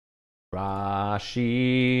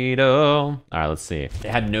Rashid. All right, let's see. It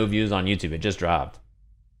had no views on YouTube. It just dropped.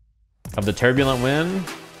 Of the Turbulent win.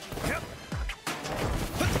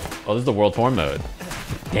 Oh, this is the World Tour mode.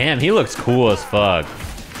 Damn, he looks cool as fuck.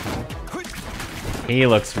 He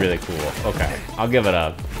looks really cool. Okay, I'll give it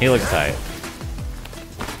up. He looks tight.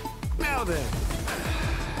 All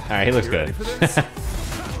right, he looks good.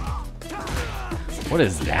 What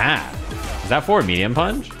is that? Is that for a medium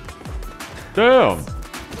punch? Boom.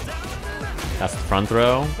 That's the front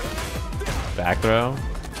throw. Back throw.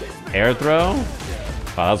 Air throw.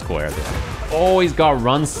 Oh, that was cool air throw. Oh, he's got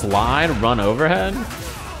run slide, run overhead.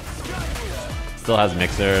 Still has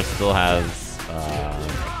mixer, still has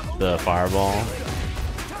the fireball.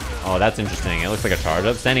 Oh, that's interesting. It looks like a charge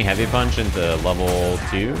up. Standing heavy punch into level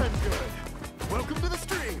 2. Welcome to the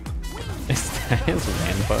stream. His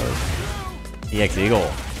land pose. EX Eagle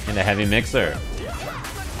into heavy mixer.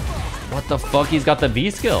 What the fuck? He's got the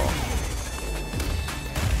V skill.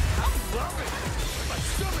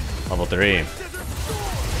 Level 3.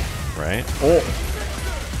 Right? Oh.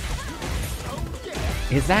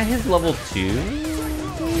 Is that his level 2?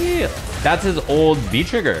 Yeah. That's his old V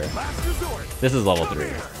trigger. This is level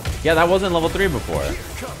 3. Yeah, that wasn't level 3 before.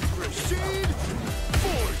 Rashid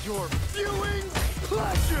for your viewing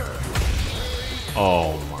pleasure.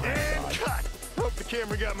 Oh my And god. cut. Hope the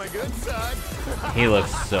camera got my good side. He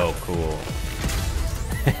looks so cool.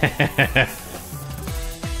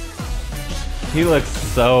 He looks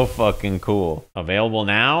so fucking cool. Available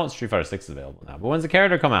now? Street Fighter 6 is available now. But when's the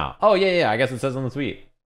character come out? Oh, yeah, I guess it says on the tweet. It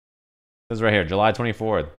says right here, July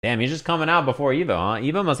 24th. Damn, he's just coming out before Evo, huh?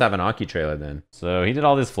 Evo must have an Aki trailer then. So he did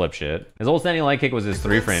all this flip shit. His old standing light kick was his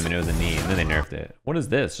 3-frame and it was a knee, and then they nerfed it. What is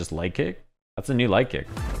this? Just light kick? That's a new light kick.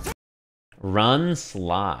 Run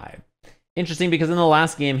slide. Interesting, because in the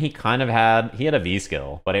last game, he had a V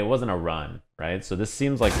skill, but it wasn't a run, right? So this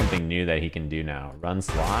seems like something new that he can do now. Run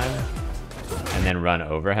slide. And then run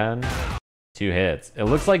overhead. 2 hits. It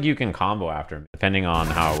looks like you can combo after him, depending on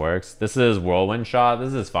how it works. This is whirlwind shot.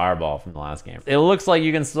 This is fireball from the last game. It looks like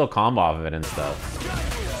you can still combo off of it and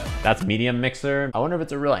stuff. That's medium mixer. I wonder if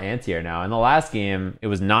it's a real anti-air now. In the last game, it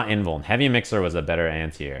was not invuln. Heavy mixer was a better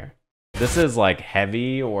anti-air. This is like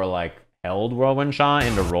heavy or like held whirlwind shot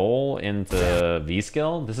into roll into V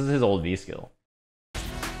skill. This is his old V skill.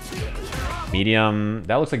 Medium.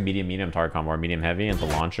 That looks like medium target combo or medium heavy into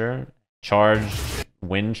launcher. Charged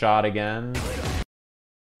wind shot again.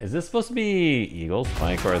 Is this supposed to be Eagle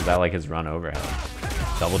Spike or is that like his run overhead?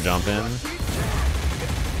 Double jump in.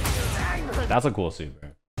 That's a cool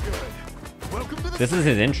super. This is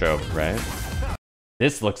his intro, right?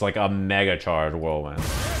 This looks like a mega charged whirlwind.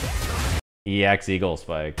 EX Eagle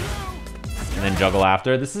Spike. And then juggle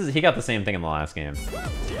after. He got the same thing in the last game.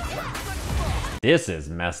 This is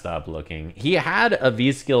messed up looking. He had a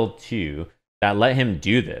V skill 2 that let him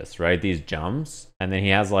do this, right? These jumps. And then he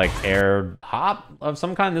has like air hop of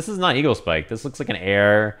some kind. This is not Eagle Spike. This looks like an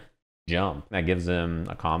air jump that gives him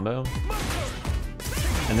a combo.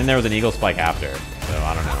 And then there was an Eagle Spike after. So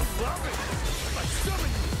I don't know.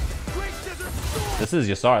 This is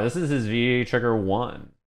Yasar. This is his V trigger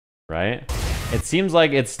 1, right? It seems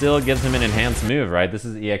like it still gives him an enhanced move, right? This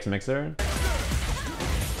is EX Mixer.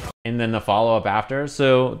 And then the follow-up after.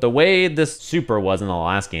 So the way this super was in the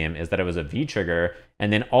last game is that it was a V trigger,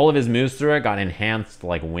 and then all of his moves through it got enhanced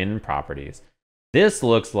like wind properties. This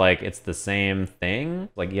looks like it's the same thing,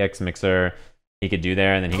 like EX Mixer he could do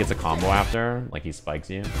there, and then he gets a combo after, like he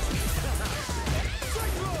spikes you.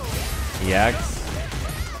 EX,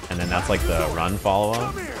 and then that's like the run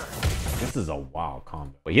follow-up. This is a wild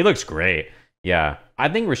combo. But he looks great. Yeah, I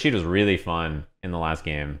think Rashid was really fun in the last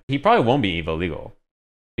game. He probably won't be Evo legal,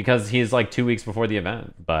 because he's like 2 weeks before the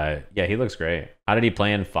event. But yeah, he looks great. How did he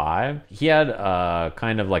play in 5? He had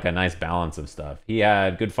kind of like a nice balance of stuff. He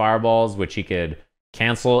had good fireballs, which he could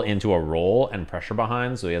cancel into a roll and pressure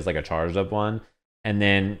behind. So he has like a charged up one. And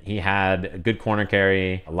then he had a good corner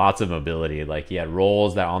carry, lots of mobility. Like he had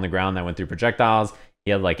rolls that on the ground that went through projectiles.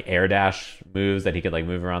 He had like air dash moves that he could like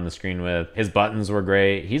move around the screen with. His buttons were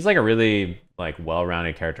great. He's like a really like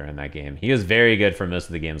well-rounded character in that game. He was very good for most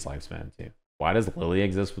of the game's lifespan too. Why does Lily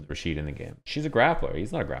exist with Rashid in the game? She's a grappler.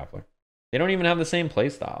 He's not a grappler. They don't even have the same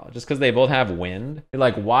playstyle. Just because they both have wind.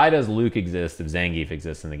 Like, why does Luke exist if Zangief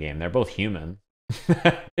exists in the game? They're both human.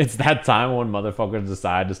 It's that time when motherfuckers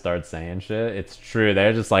decide to start saying shit. It's true.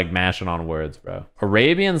 They're just like mashing on words, bro.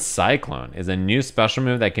 Arabian Cyclone is a new special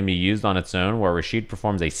move that can be used on its own, where Rashid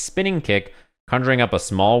performs a spinning kick, conjuring up a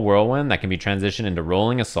small whirlwind that can be transitioned into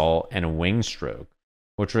rolling assault and wing stroke,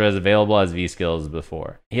 which was available as V skills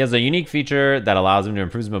before. He has a unique feature that allows him to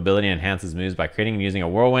improve his mobility and enhance his moves by creating and using a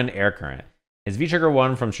whirlwind air current. His V-Trigger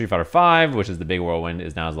 1 from Street Fighter 5, which is the big whirlwind,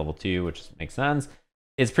 is now his level 2, which makes sense.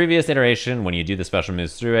 His previous iteration, when you do the special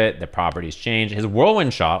moves through it, the properties change. His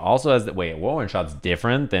whirlwind shot also has whirlwind shot's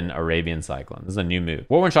different than Arabian Cyclone. This is a new move.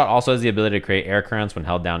 Whirlwind shot also has the ability to create air currents when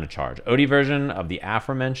held down to charge. OD version of the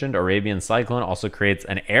aforementioned Arabian Cyclone also creates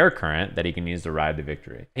an air current that he can use to ride the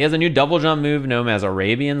victory. He has a new double jump move known as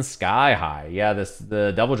Arabian Sky High. Yeah,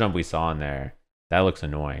 the double jump we saw in there. That looks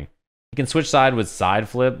annoying. He can switch side with side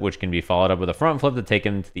flip, which can be followed up with a front flip to take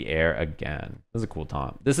him to the air again. This is a cool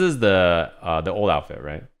taunt. This is the old outfit,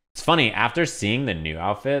 right? It's funny, after seeing the new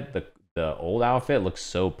outfit, the old outfit looks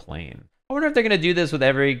so plain. I wonder if they're gonna do this with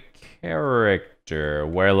every character,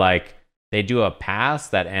 where like they do a pass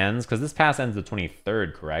that ends, because this pass ends the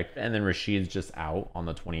 23rd, correct? And then Rashid's just out on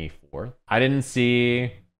the 24th. I didn't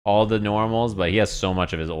see all the normals, but he has so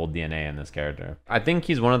much of his old DNA in this character. I think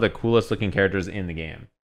he's one of the coolest looking characters in the game.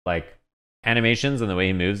 Like, animations and the way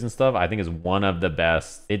he moves and stuff, I think is one of the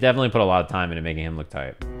best. They definitely put a lot of time into making him look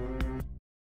tight.